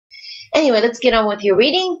Anyway, let's get on with your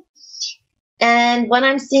reading. And what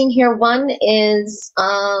I'm seeing here, one is,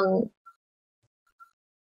 I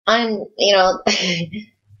don't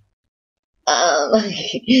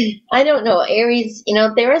know, Aries,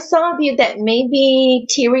 there are some of you that may be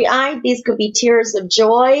teary-eyed. These could be tears of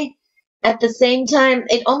joy. At the same time,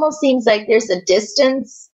 it almost seems like there's a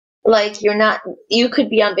distance, like you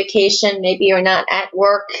could be on vacation, maybe you're not at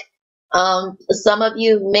work. Some of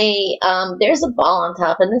you may, there's a ball on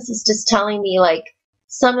top, and this is just telling me, like,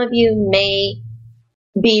 some of you may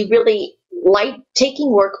be really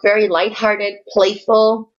taking work very lighthearted,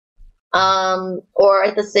 playful, or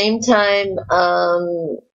at the same time,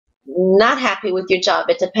 not happy with your job.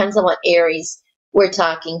 It depends on what Aries we're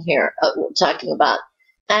talking about.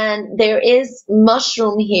 And there is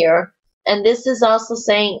mushroom here. And this is also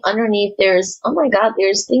saying underneath there's, oh my God,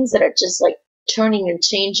 there's things that are just like turning and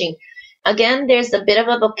changing. Again, there's a bit of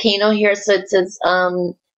a volcano here. So it says,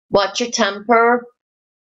 watch your temper.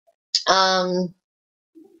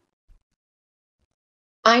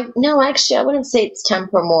 Actually, I wouldn't say it's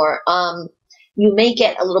temper more. You may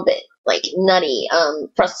get a little bit like nutty,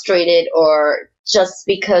 frustrated, or just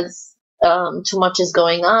because too much is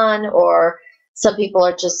going on, or some people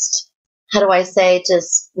are just, how do I say,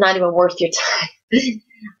 just not even worth your time.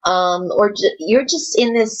 You're just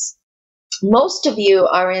in this, most of you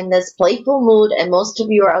are in this playful mood, and most of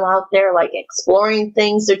you are out there like exploring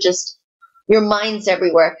things, or just your mind's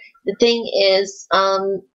everywhere. The thing is,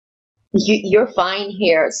 you're fine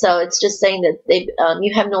here. So it's just saying that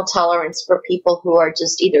you have no tolerance for people who are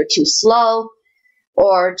just either too slow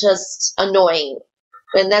or just annoying,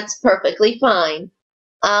 and that's perfectly fine.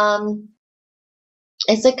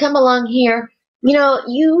 As I come along here,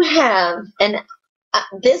 you have, and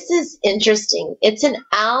this is interesting. It's an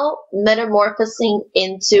owl metamorphosing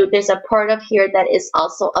into, there's a part of here that is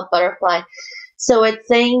also a butterfly. So it's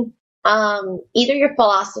saying either your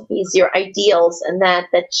philosophies, your ideals, and that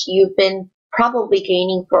you've been probably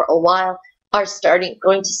gaining for a while are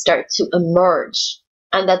going to start to emerge.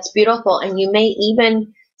 And that's beautiful. And you may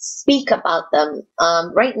even speak about them.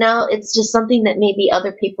 Right now, it's just something that maybe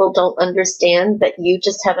other people don't understand, that you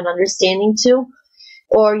just have an understanding to,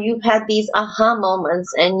 or you've had these aha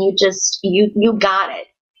moments and you got it.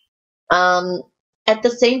 At the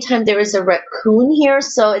same time, there is a raccoon here.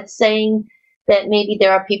 So it's saying that maybe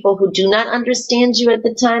there are people who do not understand you at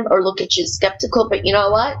the time or look at you skeptical, but you know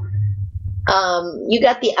what? You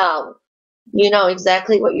got the owl. You know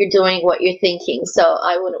exactly what you're doing, what you're thinking. So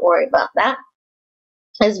I wouldn't worry about that.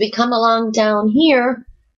 As we come along down here,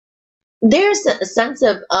 there's a sense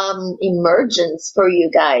of emergence for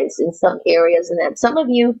you guys in some areas, and that some of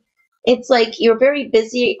you, it's like you're very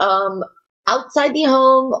busy outside the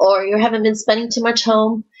home, or you haven't been spending too much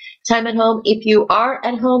time at home. If you are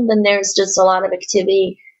at home, then there's just a lot of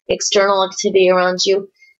activity, external activity around you.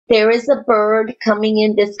 There is a bird coming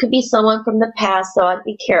in. This could be someone from the past, so I'd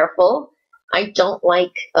be careful. I don't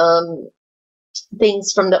like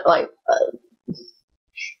things from the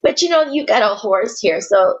but you got a horse here,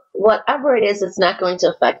 so whatever it is, it's not going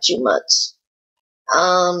to affect you much.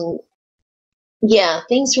 Yeah,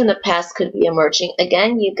 things from the past could be emerging.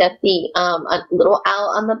 Again, you got the a little owl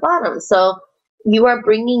on the bottom, so you are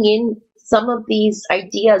bringing in some of these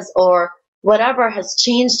ideas or whatever has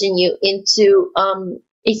changed in you into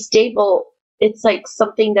a stable, it's like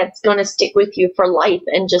something that's going to stick with you for life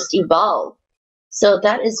and just evolve. So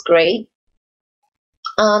that is great.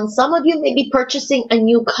 Some of you may be purchasing a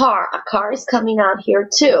new car. A car is coming out here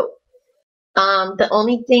too. The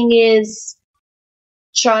only thing is,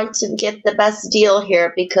 try to get the best deal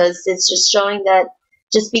here, because it's just showing that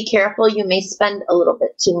just be careful. You may spend a little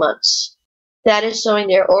bit too much. That is showing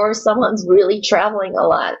there, or someone's really traveling a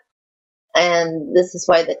lot, and this is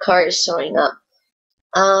why the car is showing up.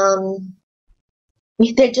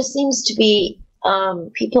 There just seems to be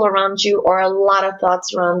people around you, or a lot of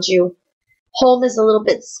thoughts around you. Home is a little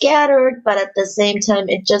bit scattered, but at the same time,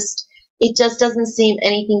 it just doesn't seem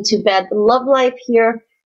anything too bad. The love life here,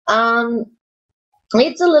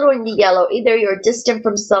 it's a little in the yellow. Either you're distant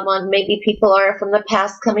from someone, maybe people are from the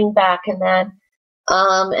past coming back, and then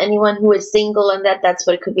anyone who is single, and that's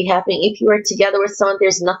what could be happening. If you are together with someone,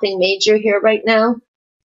 there's nothing major here right now.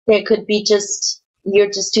 There could be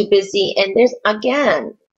you're just too busy, and there's,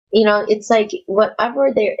 again, it's like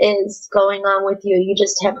whatever there is going on with you, you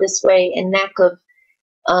just have this way and knack of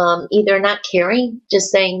either not caring,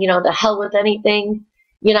 just saying, the hell with anything.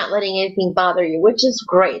 You're not letting anything bother you, which is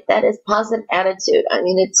great. That is positive attitude. I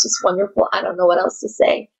mean, it's just wonderful. I don't know what else to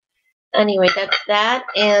say. Anyway, that's that.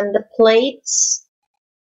 And the plates,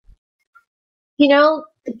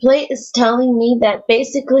 The plate is telling me that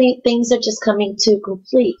basically things are just coming to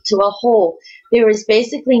complete, to a whole. There is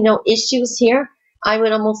basically no issues here. I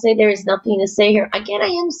would almost say there is nothing to say here. Again, I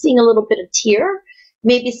am seeing a little bit of tear.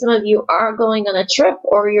 Maybe some of you are going on a trip,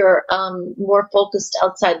 or you're more focused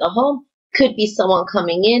outside the home. Could be someone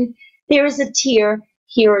coming in. There is a tear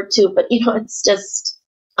here or two, but you know, it's just,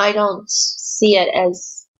 I don't see it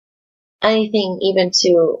as anything even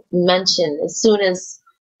to mention. As soon as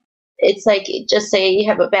it's like, just say you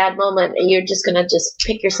have a bad moment and you're just going to just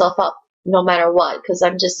pick yourself up no matter what, because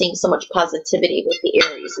I'm just seeing so much positivity with the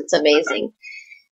Aries. It's amazing.